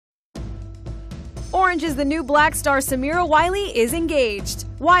Orange is the New Black star Samira Wiley is engaged.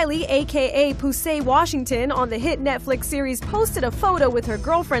 Wiley, aka Poussey Washington, on the hit Netflix series posted a photo with her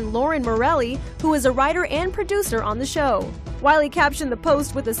girlfriend Lauren Morelli, who is a writer and producer on the show. Wiley captioned the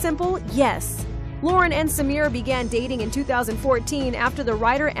post with a simple "yes." Lauren and Samira began dating in 2014 after the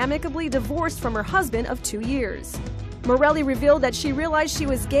writer amicably divorced from her husband of 2 years. Morelli revealed that she realized she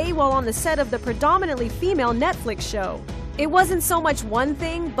was gay while on the set of the predominantly female Netflix show. "It wasn't so much one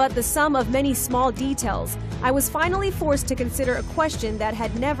thing, but the sum of many small details. I was finally forced to consider a question that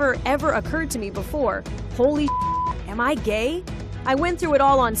had never ever occurred to me before. Holy shit, am I gay? I went through it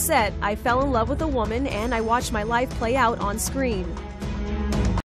all on set. I fell in love with a woman and I watched my life play out on screen."